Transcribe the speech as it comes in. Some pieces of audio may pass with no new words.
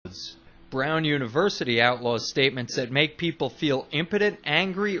Brown University outlaws statements that make people feel impotent,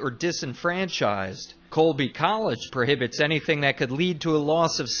 angry, or disenfranchised. Colby College prohibits anything that could lead to a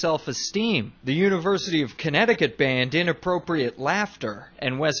loss of self-esteem. The University of Connecticut banned inappropriate laughter.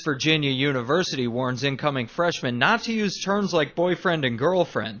 And West Virginia University warns incoming freshmen not to use terms like boyfriend and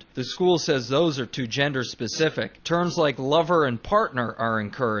girlfriend. The school says those are too gender-specific. Terms like lover and partner are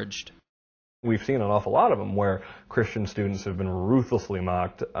encouraged. We've seen an awful lot of them where Christian students have been ruthlessly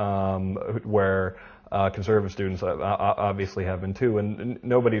mocked, where conservative students obviously have been too, and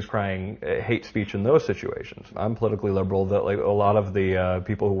nobody's crying hate speech in those situations. I'm politically liberal. That like a lot of the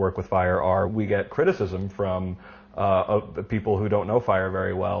people who work with FIRE we get criticism from people who don't know FIRE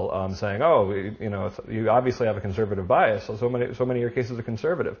very well, saying, "Oh, you obviously have a conservative bias. So many of your cases are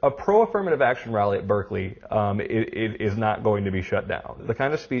conservative." A pro-affirmative action rally at Berkeley is not going to be shut down. The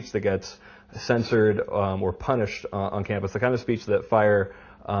kind of speech that gets censored or punished on campus, the kind of speech that FIRE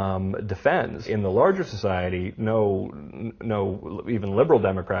defends in the larger society, no even liberal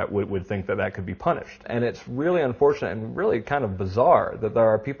Democrat would think that could be punished. And it's really unfortunate and really kind of bizarre that there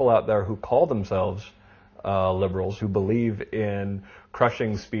are people out there who call themselves liberals who believe in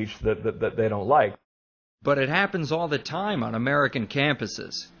crushing speech that they don't like. But it happens all the time on American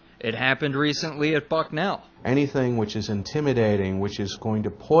campuses. It happened recently at Bucknell. Anything which is intimidating, which is going to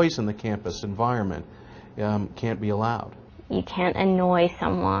poison the campus environment, can't be allowed. You can't annoy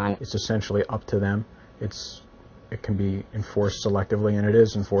someone. It's essentially up to them. It can be enforced selectively, and it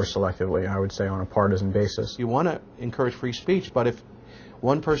is enforced selectively, I would say, on a partisan basis. You want to encourage free speech, but if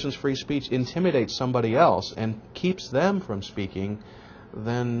one person's free speech intimidates somebody else and keeps them from speaking,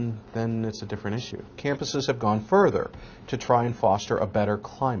 then it's a different issue. Campuses have gone further to try and foster a better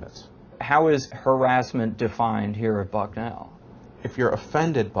climate. How is harassment defined here at Bucknell? If you're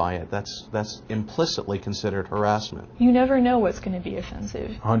offended by it, that's implicitly considered harassment. You never know what's going to be offensive.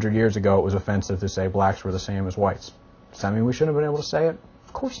 100 years ago, it was offensive to say blacks were the same as whites. Does that mean we shouldn't have been able to say it?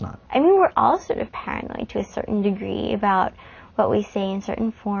 Of course not. I mean, we're all sort of paranoid to a certain degree about what we say in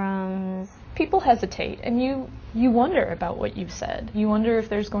certain forums. People hesitate, and you wonder about what you've said. You wonder if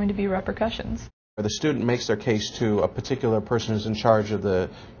there's going to be repercussions. The student makes their case to a particular person who's in charge of the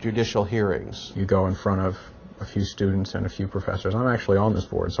judicial hearings. You go in front of a few students and a few professors. I'm actually on this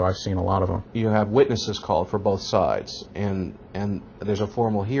board, so I've seen a lot of them. You have witnesses called for both sides, and there's a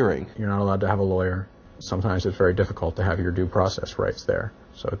formal hearing. You're not allowed to have a lawyer. Sometimes it's very difficult to have your due process rights there,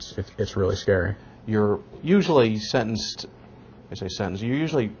 so it's really scary. You're usually sentenced, you're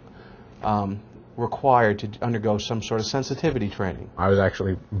usually required to undergo some sort of sensitivity training. I was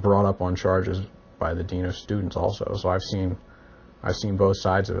actually brought up on charges by the dean of students also, so I've seen both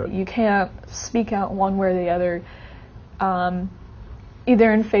sides of it. You can't speak out one way or the other,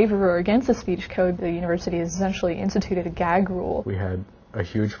 either in favor or against the speech code. The university has essentially instituted a gag rule. We had a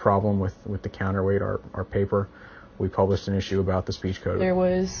huge problem with the counterweight, our paper. We published an issue about the speech code. There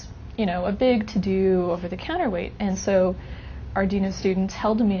was, a big to-do over the counterweight, and so our dean of students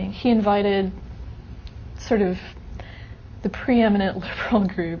held a meeting. He invited sort of the preeminent liberal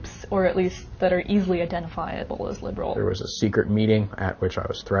groups, or at least that are easily identifiable as liberal. There was a secret meeting at which I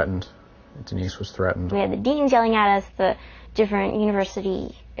was threatened. Denise was threatened. We had the deans yelling at us, the different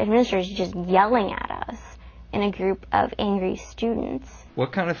university administrators just yelling at us in a group of angry students.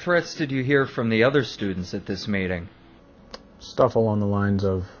 What kind of threats did you hear from the other students at this meeting? Stuff along the lines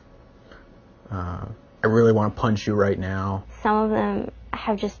of, I really want to punch you right now. Some of them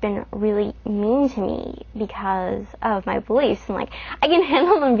have just been really mean to me because of my beliefs, and I can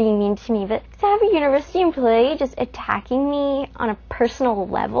handle them being mean to me, but to have a university employee just attacking me on a personal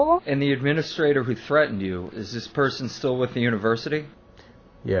level. And the administrator who threatened you, is this person still with the university?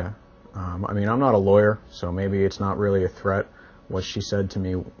 Yeah. I mean, I'm not a lawyer, so maybe it's not really a threat. What she said to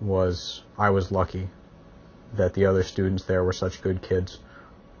me was, I was lucky that the other students there were such good kids,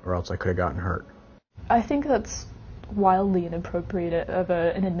 or else I could have gotten hurt. I think that's wildly inappropriate of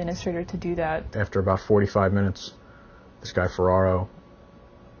an administrator to do that. After about 45 minutes, this guy Ferraro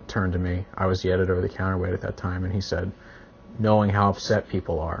turned to me. I was the editor of the counterweight at that time, and he said, knowing how upset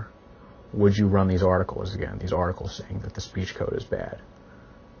people are, would you run these articles again, these articles saying that the speech code is bad?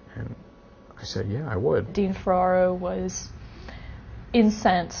 And I said, yeah, I would. Dean Ferraro was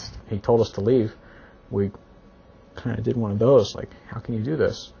incensed. He told us to leave. We kind of did one of those, how can you do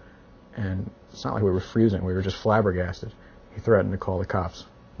this? And it's not like we were freezing, we were just flabbergasted. He threatened to call the cops.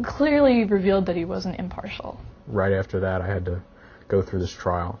 Clearly revealed that he wasn't impartial. Right after that, I had to go through this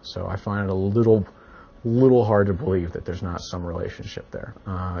trial, so I find it a little hard to believe that there's not some relationship there.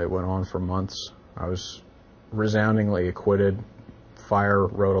 It went on for months. I was resoundingly acquitted Fire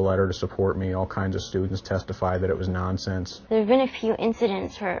wrote a letter to support me. All kinds of students testified that it was nonsense. There have been a few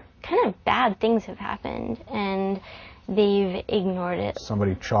incidents where kind of bad things have happened, and they've ignored it.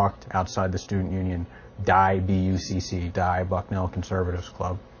 Somebody chalked outside the student union, "Die BUCC," Die Bucknell Conservatives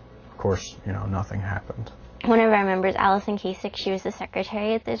Club. Of course, nothing happened. One of our members, Allison Kasich, she was the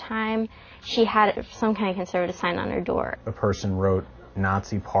secretary at the time, she had some kind of conservative sign on her door. A person wrote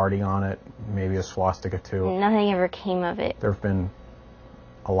Nazi Party on it, maybe a swastika too. Nothing ever came of it. There have been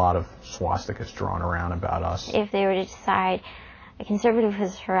a lot of swastikas drawn around about us. If they were to decide a conservative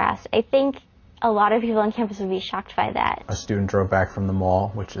was harassed, I think a lot of people on campus would be shocked by that. A student drove back from the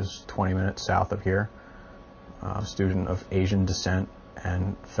mall, which is 20 minutes south of here, a student of Asian descent,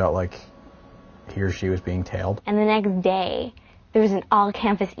 and felt like he or she was being tailed. And the next day, there was an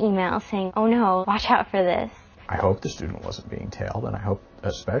all-campus email saying, "Oh no, watch out for this." I hope the student wasn't being tailed, and I hope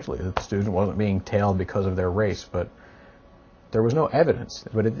especially that the student wasn't being tailed because of their race, but there was no evidence,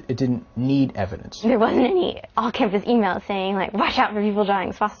 but it didn't need evidence. There wasn't any all-campus email saying, like, watch out for people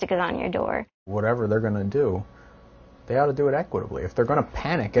drawing swastikas on your door. Whatever they're going to do, they ought to do it equitably. If they're going to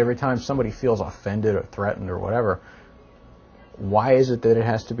panic every time somebody feels offended or threatened or whatever, why is it that it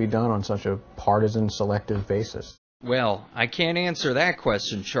has to be done on such a partisan, selective basis? Well, I can't answer that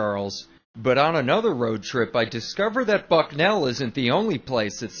question, Charles. But on another road trip, I discovered that Bucknell isn't the only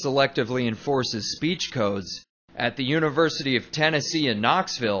place that selectively enforces speech codes. At the University of Tennessee in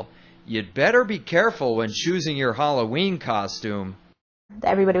Knoxville, you'd better be careful when choosing your Halloween costume.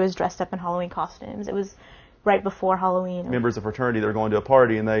 Everybody was dressed up in Halloween costumes. It was right before Halloween. Members of fraternity that were going to a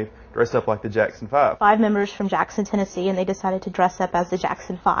party, and they dressed up like the Jackson 5. 5 members from Jackson, Tennessee, and they decided to dress up as the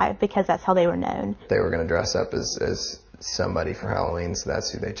Jackson 5 because that's how they were known. They were going to dress up as somebody for Halloween, so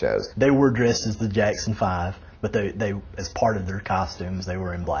that's who they chose. They were dressed as the Jackson 5, but they as part of their costumes, they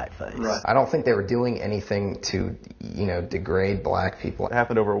were in blackface. Right. I don't think they were doing anything to, degrade black people. It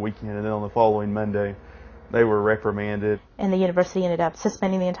happened over a weekend, and then on the following Monday, they were reprimanded. And the university ended up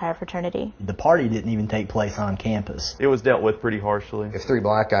suspending the entire fraternity. The party didn't even take place on campus. It was dealt with pretty harshly. If 3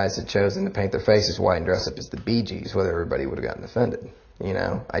 black guys had chosen to paint their faces white and dress up as the Bee Gees, whether everybody would have gotten offended.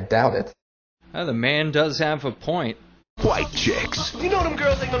 I doubt it. The man does have a point. White chicks. You know them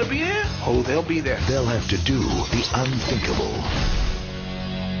girls ain't gonna be here. Oh, they'll be there. They'll have to do the unthinkable.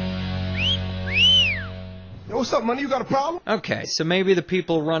 What's up, money? You got a problem? Okay, so maybe the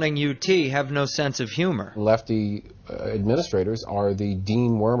people running UT have no sense of humor. Lefty administrators are the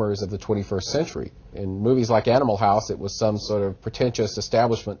Dean Wormers of the 21st century. In movies like Animal House, it was some sort of pretentious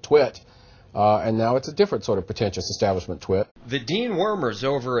establishment twit, and now it's a different sort of pretentious establishment twit. The Dean Wormers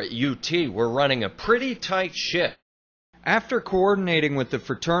over at UT were running a pretty tight ship. After coordinating with the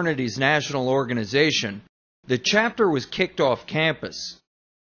fraternity's national organization, the chapter was kicked off campus.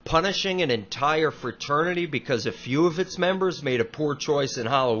 Punishing an entire fraternity because a few of its members made a poor choice in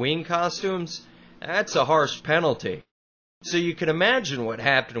Halloween costumes? That's a harsh penalty. So you can imagine what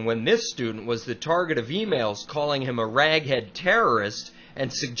happened when this student was the target of emails calling him a raghead terrorist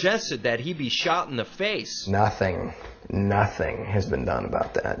and suggested that he be shot in the face. Nothing has been done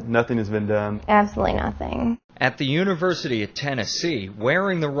about that. Nothing has been done. Absolutely nothing. At the University of Tennessee,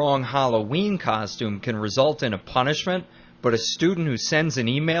 wearing the wrong Halloween costume can result in a punishment, but a student who sends an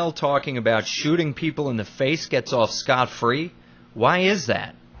email talking about shooting people in the face gets off scot-free? Why is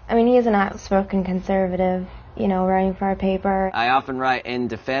that? I mean, he is an outspoken conservative, writing for our paper. I often write in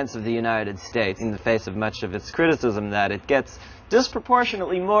defense of the United States in the face of much of its criticism that it gets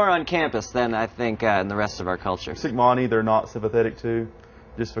disproportionately more on campus than I think in the rest of our culture. Sigmani, they're not sympathetic to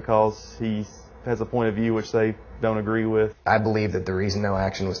just because he has a point of view which they don't agree with. I believe that the reason no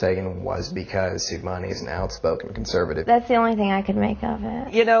action was taken was because Sigmani is an outspoken conservative. That's the only thing I could make of it.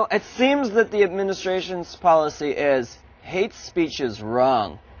 It seems that the administration's policy is hate speech is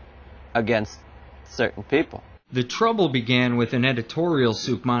wrong against certain people. The trouble began with an editorial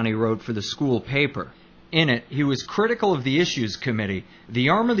Soukmani wrote for the school paper. In it, he was critical of the Issues Committee, the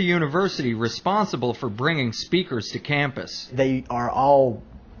arm of the university responsible for bringing speakers to campus. They are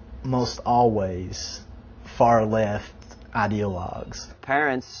almost always far left ideologues.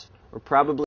 Parents were probably